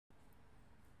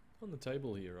On the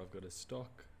table here I've got a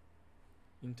stock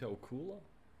Intel cooler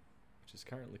which is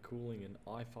currently cooling an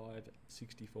i5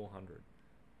 6400.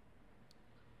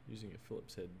 Using a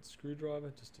Phillips head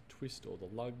screwdriver just to twist all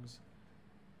the lugs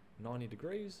 90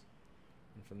 degrees,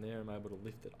 and from there I'm able to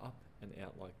lift it up and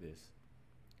out like this.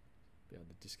 Be able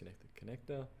to disconnect the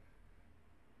connector,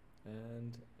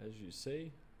 and as you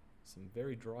see, some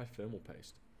very dry thermal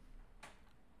paste.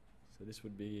 So this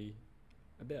would be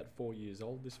about 4 years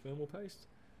old, this thermal paste,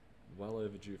 well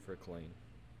overdue for a clean.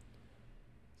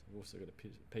 So I've also got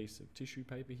a piece of tissue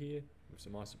paper here with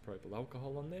some isopropyl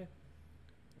alcohol on there,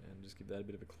 and just give that a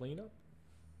bit of a clean up.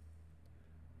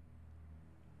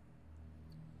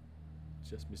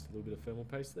 Just missed a little bit of thermal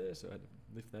paste there, so I had to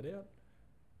lift that out.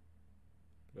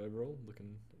 But overall,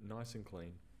 looking nice and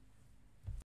clean.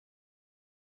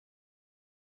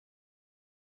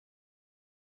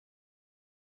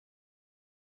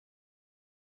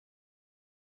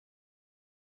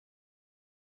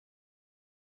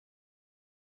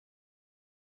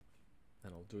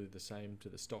 And I'll do the same to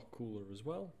the stock cooler as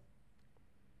well.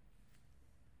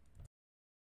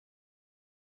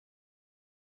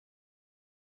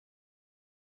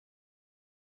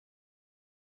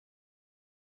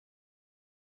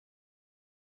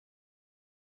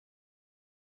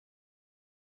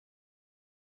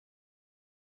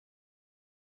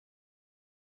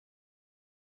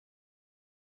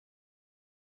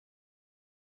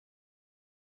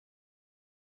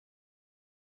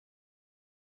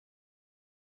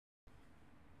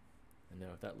 And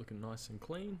now with that looking nice and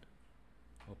clean,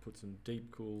 I'll put some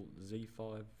Deep Cool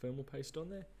Z5 thermal paste on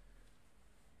there,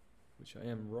 which I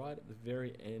am right at the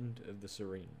very end of the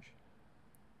syringe.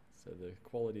 So the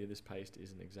quality of this paste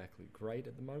isn't exactly great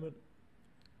at the moment,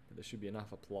 but there should be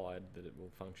enough applied that it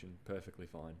will function perfectly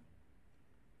fine.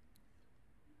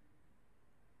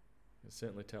 I can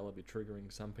certainly tell I'll be triggering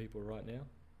some people right now.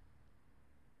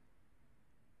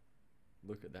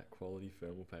 Look at that quality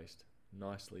thermal paste,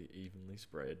 nicely evenly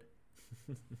spread.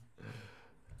 And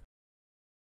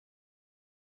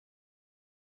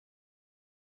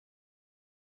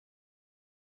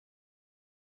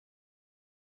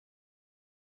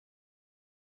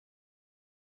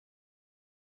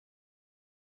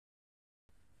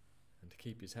to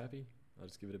keep us happy, I'll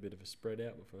just give it a bit of a spread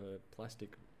out with a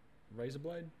plastic razor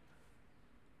blade.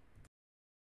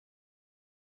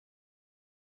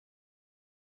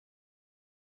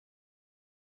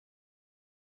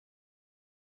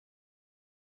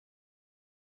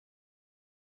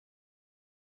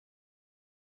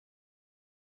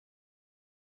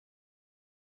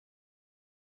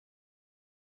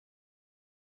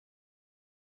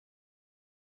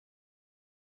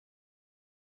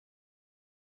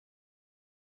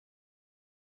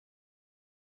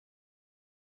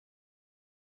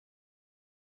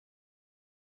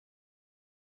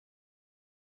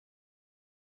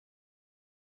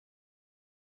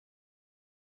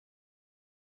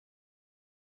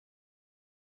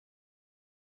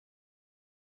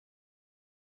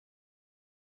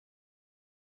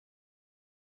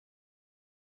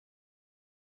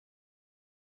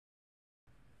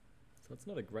 So it's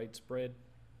not a great spread.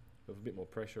 With a bit more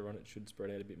pressure on it, should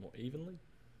spread out a bit more evenly.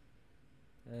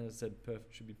 And as I said,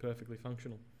 should be perfectly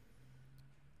functional.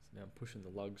 So now I'm pushing the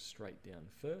lugs straight down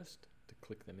first to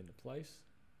click them into place,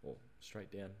 or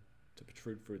straight down to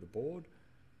protrude through the board.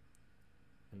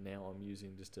 And now I'm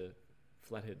using just a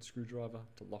flathead screwdriver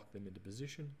to lock them into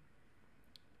position.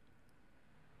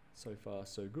 So far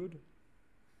so good.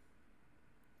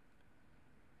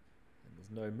 And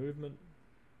there's no movement.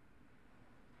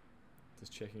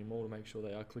 Just checking them all to make sure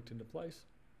they are clicked into place.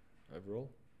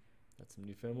 Overall, that's some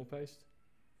new thermal paste.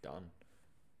 Done.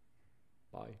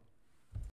 Bye.